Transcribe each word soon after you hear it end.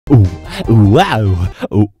Ooh, ooh, wow.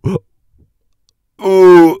 Ooh,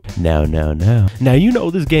 ooh. Now. Now, you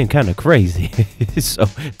know this game kind of crazy. So,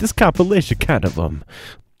 this compilation kind of,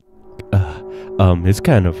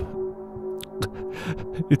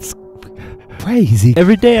 it's crazy.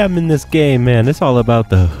 Every day I'm in this game, man, it's all about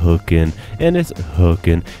the hooking. And it's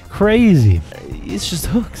hooking crazy. It's just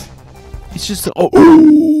hooks. It's just,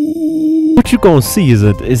 what you gonna see is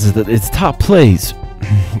it's top plays.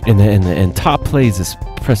 And top plays is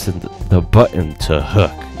pressing the button to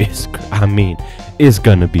hook. It's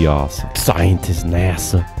gonna be awesome. Scientist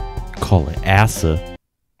NASA, call it ASA,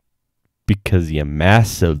 because your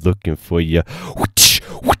massa looking for you.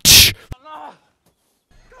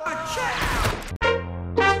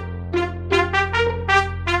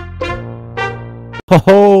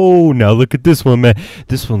 Oh, now look at this one, man.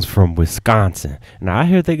 This one's from Wisconsin. Now I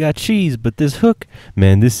hear they got cheese, but this hook,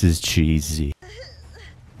 man, this is cheesy.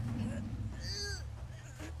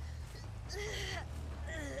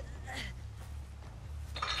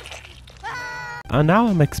 Now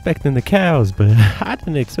I'm expecting the cows, but I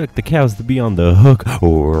didn't expect the cows to be on the hook.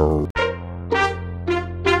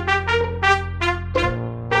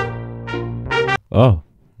 Oh,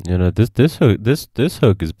 you know, this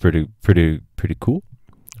hook is pretty cool.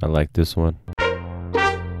 I like this one.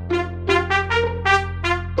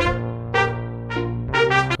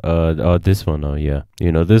 This one, oh yeah.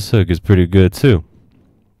 You know, this hook is pretty good too.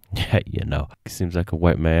 Yeah, you know, it seems like I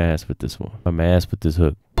wipe my ass with this one. Wipe my ass with this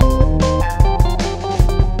hook.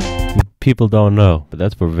 People don't know, but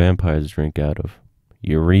that's where vampires drink out of.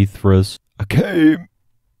 Urethras. I came.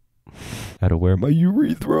 Gotta wear my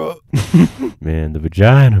urethra. Man, the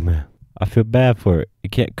vagina, man. I feel bad for it.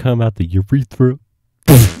 It can't come out the urethra.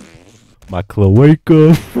 My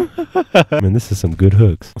cloaca. Man, this is some good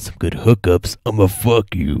hooks. Some good hookups. I'ma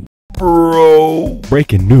fuck you, bro.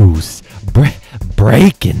 Breaking news.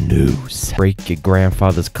 Breaking news. Break your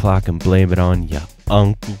grandfather's clock and blame it on your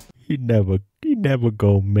uncle. He never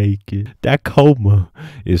gonna make it. That coma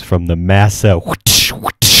is from the massa.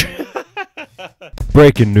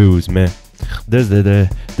 Breaking news, man. There's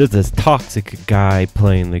this toxic guy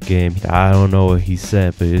playing the game. I don't know what he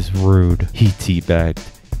said, but it's rude. He teabagged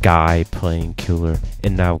guy playing killer,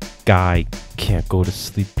 and now guy can't go to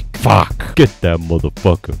sleep. Fuck. Get that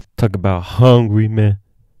motherfucker. Talk about hungry, man.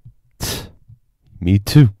 Me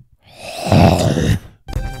too.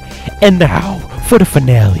 And now for the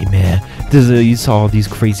finale, man. You saw all these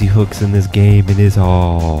crazy hooks in this game, and it's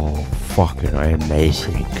all fucking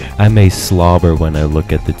amazing. I may slobber when I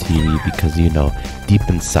look at the TV because, you know, deep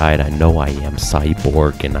inside I know I am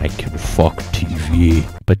cyborg and I can fuck TV.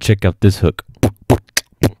 But check out this hook.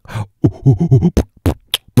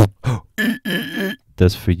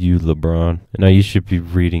 That's for you, LeBron. And now you should be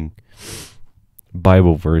reading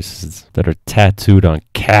Bible verses that are tattooed on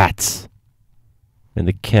cats. And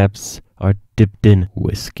the caps are dipped in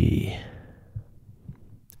whiskey.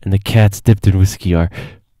 And the cats dipped in whiskey are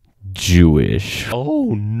Jewish.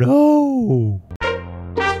 Oh no!